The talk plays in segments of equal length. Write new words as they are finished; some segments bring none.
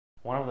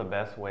One of the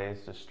best ways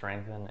to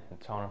strengthen and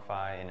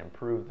tonify and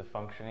improve the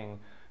functioning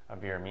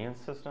of your immune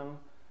system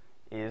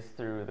is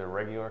through the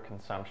regular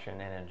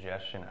consumption and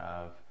ingestion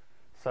of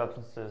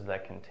substances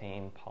that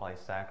contain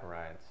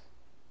polysaccharides.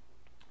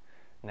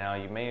 Now,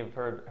 you may have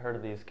heard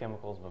of these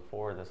chemicals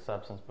before, this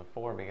substance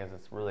before, because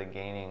it's really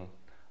gaining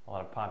a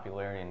lot of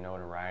popularity and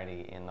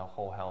notoriety in the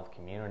whole health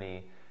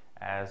community,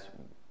 as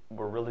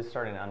we're really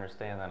starting to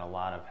understand that a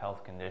lot of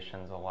health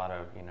conditions, a lot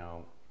of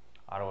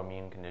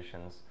autoimmune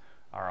conditions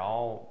are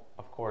all,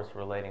 of course,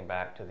 relating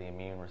back to the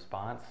immune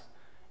response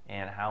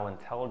and how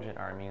intelligent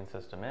our immune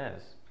system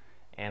is.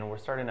 And we're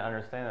starting to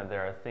understand that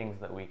there are things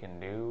that we can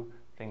do,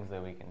 things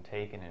that we can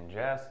take and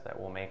ingest that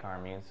will make our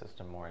immune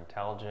system more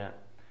intelligent,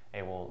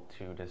 able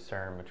to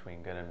discern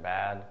between good and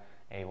bad,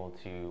 able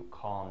to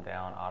calm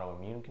down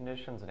autoimmune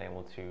conditions, and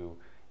able to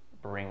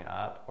bring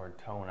up or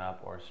tone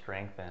up or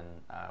strengthen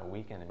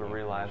weakened immune. We're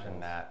realizing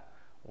that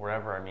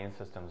wherever our immune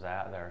system's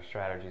at, there are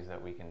strategies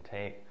that we can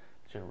take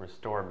to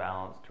restore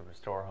balance, to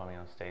restore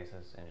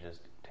homeostasis, and just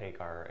take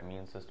our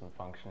immune system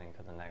functioning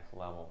to the next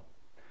level.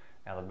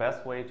 Now, the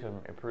best way to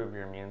improve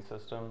your immune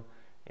system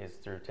is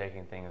through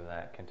taking things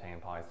that contain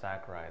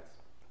polysaccharides,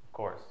 of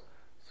course.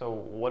 So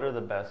what are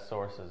the best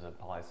sources of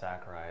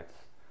polysaccharides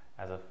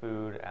as a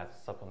food, as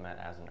a supplement,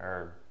 as an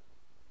herb?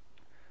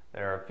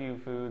 There are a few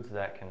foods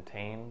that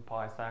contain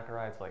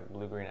polysaccharides, like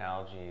blue-green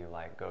algae,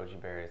 like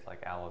goji berries,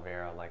 like aloe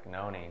vera, like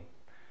noni. And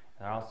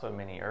there are also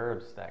many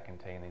herbs that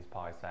contain these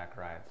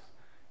polysaccharides,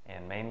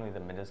 and mainly the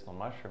medicinal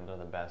mushrooms are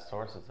the best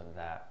sources of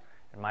that.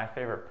 And my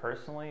favorite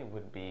personally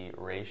would be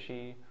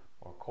reishi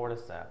or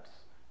cordyceps.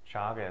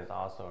 Chaga is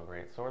also a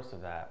great source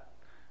of that.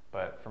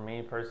 But for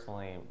me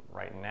personally,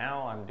 right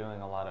now I'm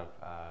doing a lot of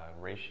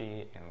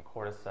reishi and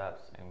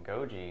cordyceps and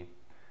goji,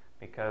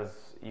 because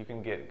you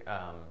can get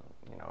a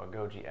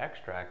goji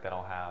extract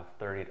that'll have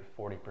 30 to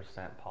 40%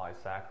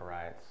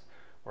 polysaccharides,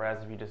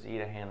 whereas if you just eat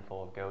a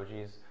handful of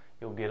gojis,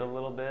 you'll get a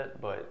little bit,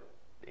 but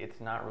it's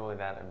not really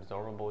that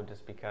absorbable,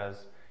 just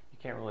because you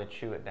can't really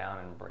chew it down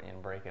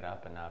and break it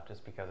up enough,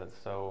 just because it's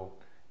so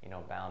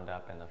bound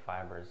up in the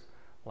fibers.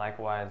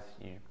 Likewise,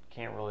 you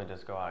can't really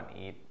just go out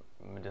and eat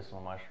medicinal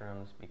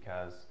mushrooms,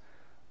 because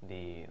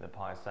the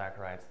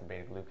polysaccharides, the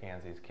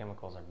beta-glucans, these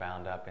chemicals are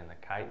bound up in the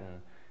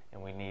chitin,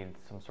 and we need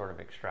some sort of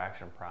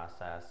extraction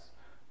process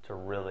to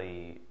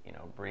really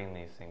bring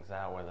these things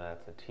out, whether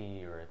that's a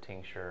tea or a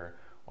tincture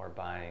or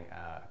buying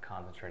a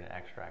concentrated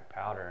extract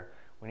powder.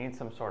 We need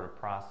some sort of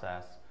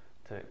process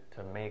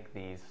to make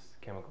these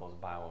chemicals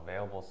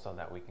bioavailable so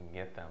that we can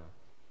get them.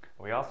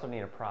 We also need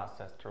a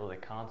process to really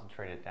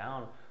concentrate it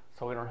down,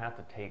 so we don't have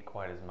to take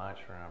quite as much,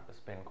 we don't have to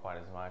spend quite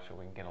as much, and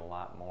we can get a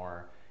lot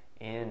more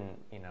in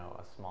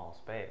a small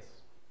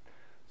space.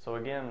 So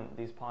again,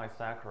 these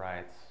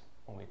polysaccharides,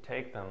 when we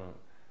take them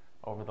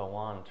over the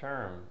long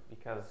term,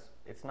 because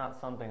it's not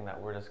something that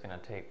we're just going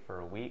to take for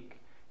a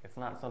week, it's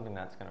not something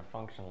that's going to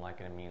function like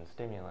an immune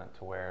stimulant,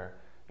 to where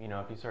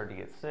if you start to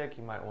get sick,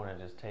 you might want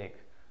to just take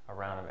a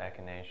round of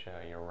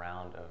echinacea, your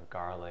round of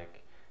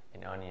garlic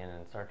and onion,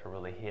 and start to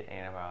really hit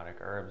antibiotic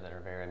herbs that are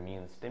very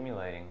immune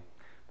stimulating.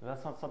 But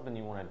that's not something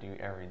you want to do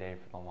every day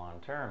for the long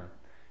term.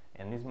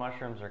 And these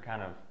mushrooms are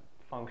kind of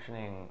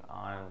functioning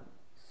on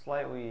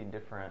slightly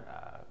different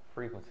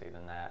frequency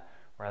than that,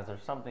 whereas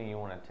there's something you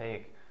want to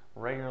take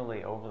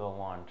regularly over the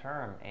long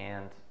term.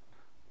 And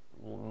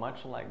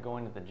much like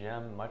going to the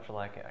gym, much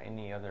like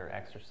any other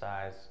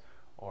exercise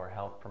or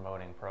health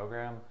promoting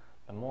program,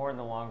 the more and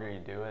the longer you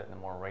do it, the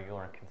more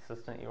regular and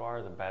consistent you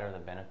are, the better the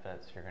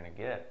benefits you're going to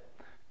get.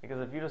 Because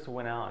if you just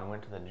went out and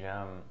went to the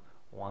gym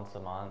once a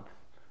month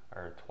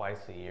or twice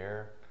a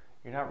year,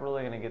 you're not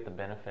really going to get the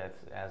benefits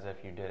as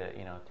if you did it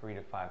 3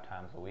 to 5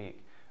 times a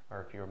week,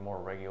 or if you're more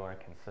regular and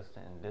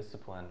consistent and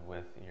disciplined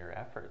with your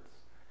efforts.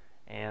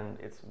 And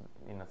it's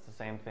it's the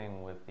same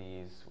thing with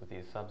these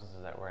substances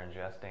that we're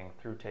ingesting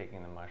through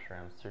taking the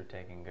mushrooms, through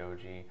taking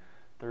goji,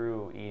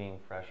 through eating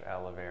fresh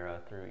aloe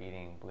vera, through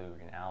eating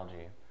blue-green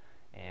algae.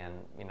 And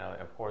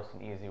of course,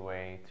 an easy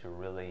way to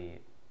really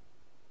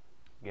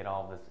get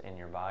all this in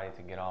your body,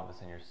 to get all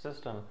this in your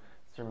system,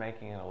 is through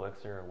making an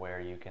elixir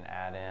where you can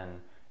add in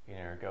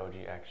your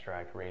goji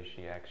extract,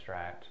 reishi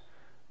extract,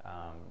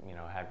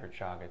 have your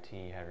chaga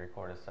tea, have your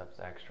cordyceps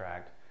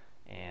extract,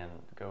 and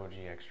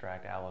goji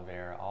extract, aloe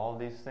vera, all of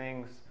these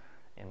things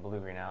in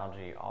blue-green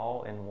algae,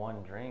 all in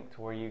one drink,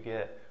 to where you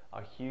get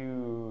a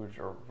huge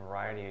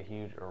variety, a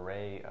huge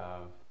array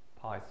of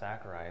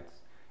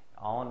polysaccharides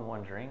all in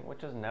one drink,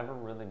 which has never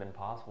really been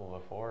possible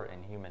before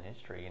in human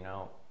history.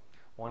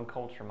 One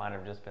culture might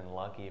have just been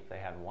lucky if they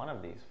had one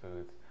of these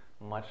foods,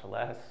 much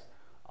less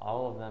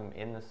all of them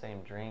in the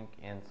same drink,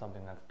 in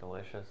something that's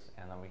delicious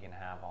and that we can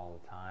have all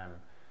the time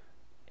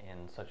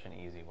in such an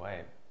easy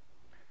way.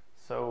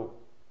 So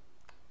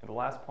the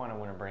last point I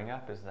want to bring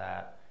up is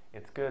that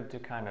it's good to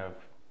kind of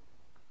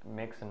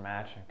mix and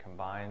match and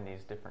combine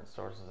these different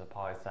sources of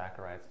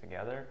polysaccharides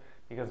together,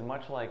 because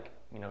much like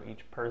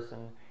each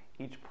person,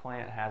 each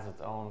plant has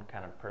its own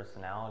kind of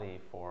personality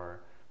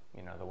for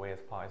the way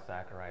its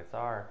polysaccharides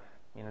are.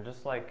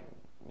 Just like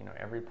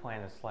every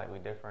plant is slightly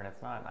different,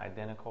 it's not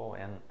identical,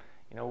 and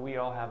we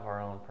all have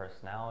our own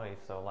personality,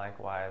 so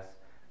likewise,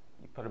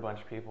 you put a bunch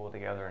of people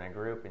together in a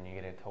group and you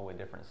get a totally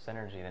different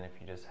synergy than if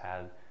you just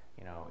had,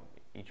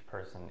 each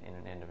person in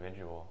an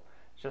individual.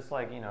 It's just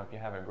like, if you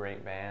have a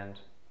great band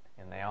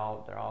and they're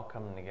all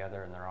coming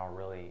together and they're all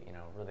really,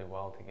 really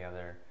well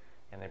together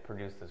and they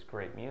produce this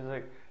great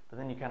music, but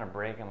then you kind of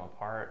break them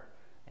apart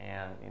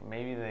and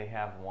maybe they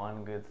have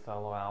one good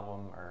solo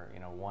album or,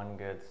 one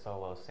good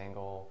solo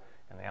single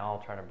and they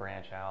all try to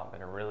branch out, but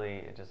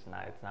it's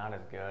not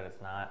as good.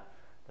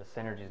 The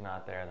synergy's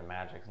not there, the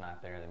magic's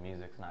not there, the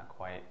music's not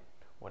quite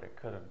what it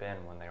could have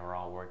been when they were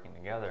all working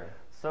together.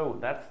 So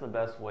that's the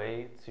best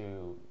way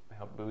to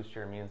help boost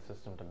your immune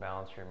system, to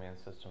balance your immune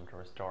system, to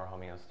restore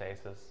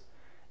homeostasis.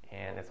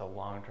 And it's a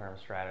long-term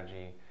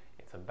strategy.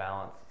 It's a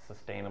balanced,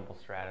 sustainable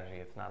strategy.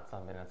 It's not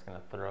something that's going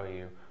to throw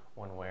you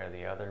one way or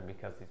the other,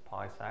 because these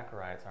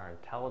polysaccharides are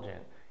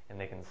intelligent and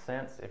they can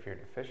sense if you're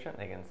deficient,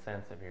 they can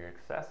sense if you're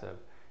excessive,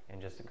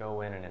 and just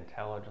go in and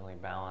intelligently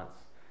balance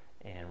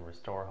and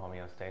restore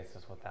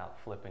homeostasis without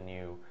flipping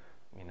you,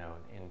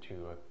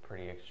 into a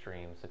pretty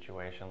extreme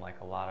situation like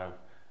a lot of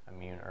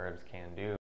immune herbs can do.